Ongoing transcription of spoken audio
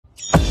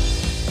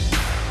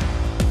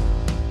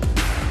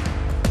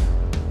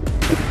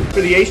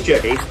For the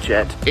AceJet.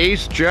 AceJet.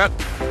 AceJet.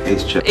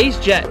 AceJet.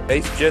 AceJet.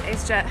 AceJet.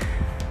 AceJet.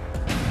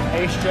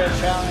 AceJet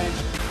challenge.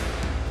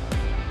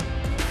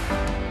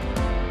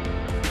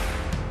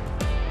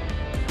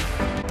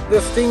 The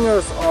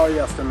stingers are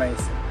just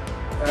amazing.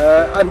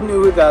 I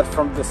knew that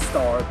from the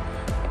start.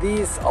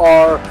 These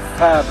are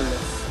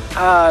fabulous,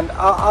 and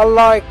I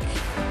like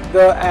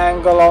the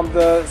angle on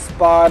the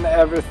spine,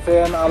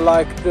 everything. I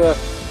like the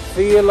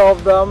feel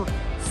of them,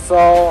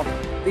 so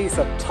these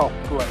are top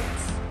grades.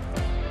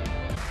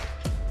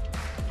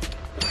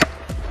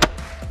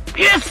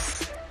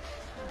 Yes!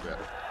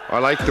 I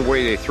like the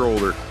way they throw.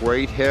 They're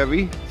quite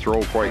heavy,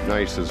 throw quite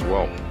nice as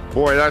well.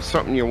 Boy, that's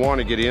something you want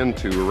to get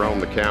into around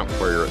the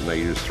campfire at night,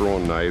 is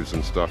throwing knives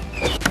and stuff.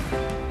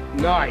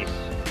 Nice.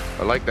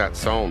 I like that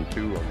sound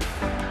too.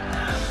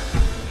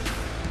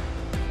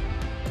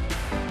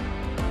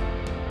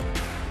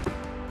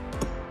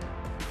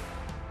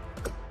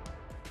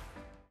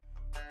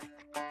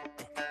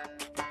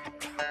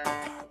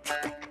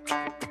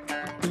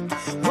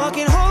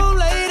 Walking home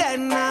late at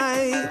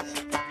night,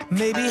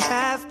 maybe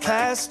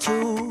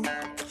 2:30.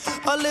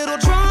 A little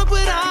drunk,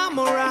 but I'm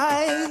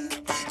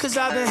alright, 'cause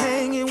I've been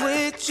hanging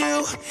with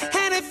you,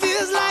 and it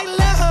feels like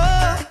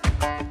love.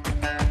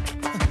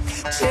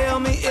 Tell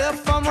me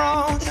if I'm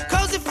wrong,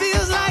 'cause it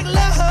feels like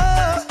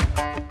love.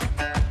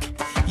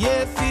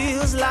 Yeah, it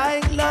feels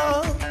like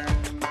love.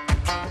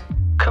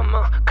 Come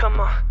on, come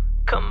on,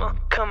 come on,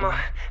 come on,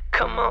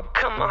 come on,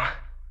 come on.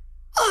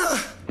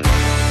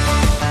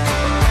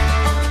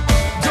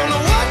 Don't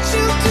know what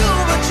you do,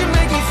 but you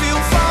make me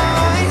feel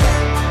fine.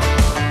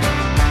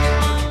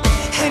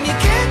 And you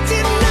can't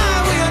deny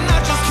we are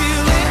not just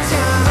killing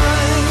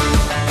time.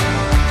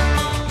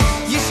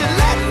 You should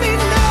let me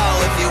know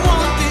if you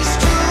want this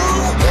too.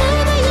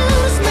 Baby, you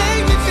just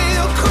make me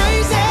feel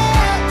crazy.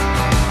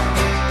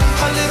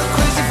 A little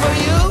crazy for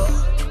you.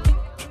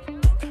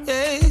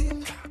 Yeah.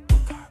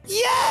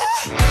 Yeah.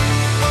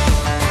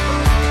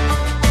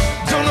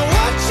 Don't know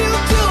what you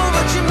do,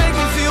 but you make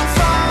me feel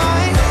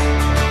fine.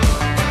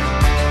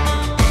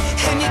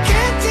 And you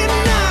can't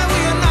deny we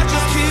are not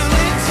just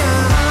killing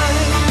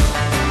time.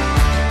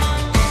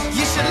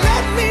 You should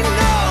let me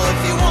know if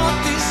you want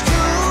this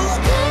too.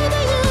 Baby,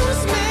 you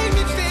just make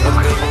me feel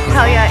crazy.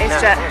 Hell yeah,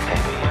 AceJet.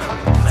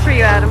 It's for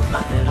you, Adam.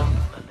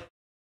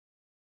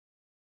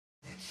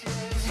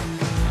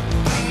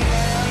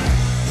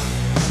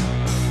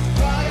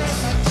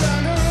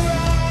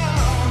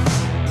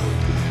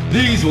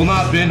 These will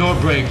not bend or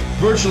break,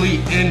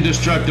 virtually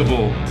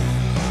indestructible.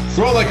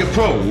 Throw like a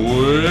pro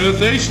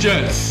with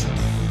AceJets.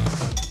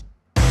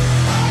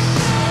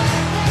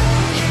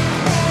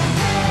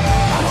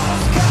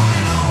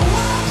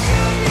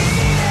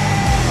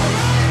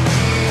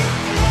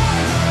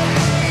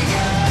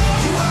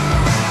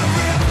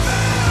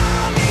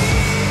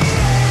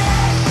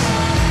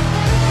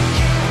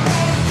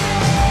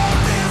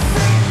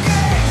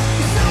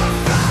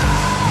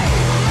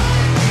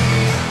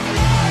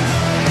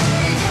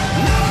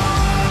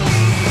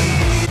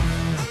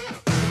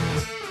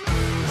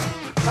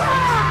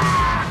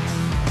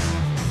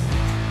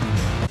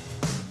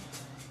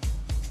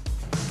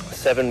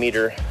 .7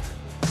 meter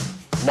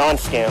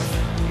non-scamp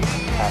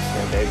half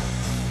stand, baby.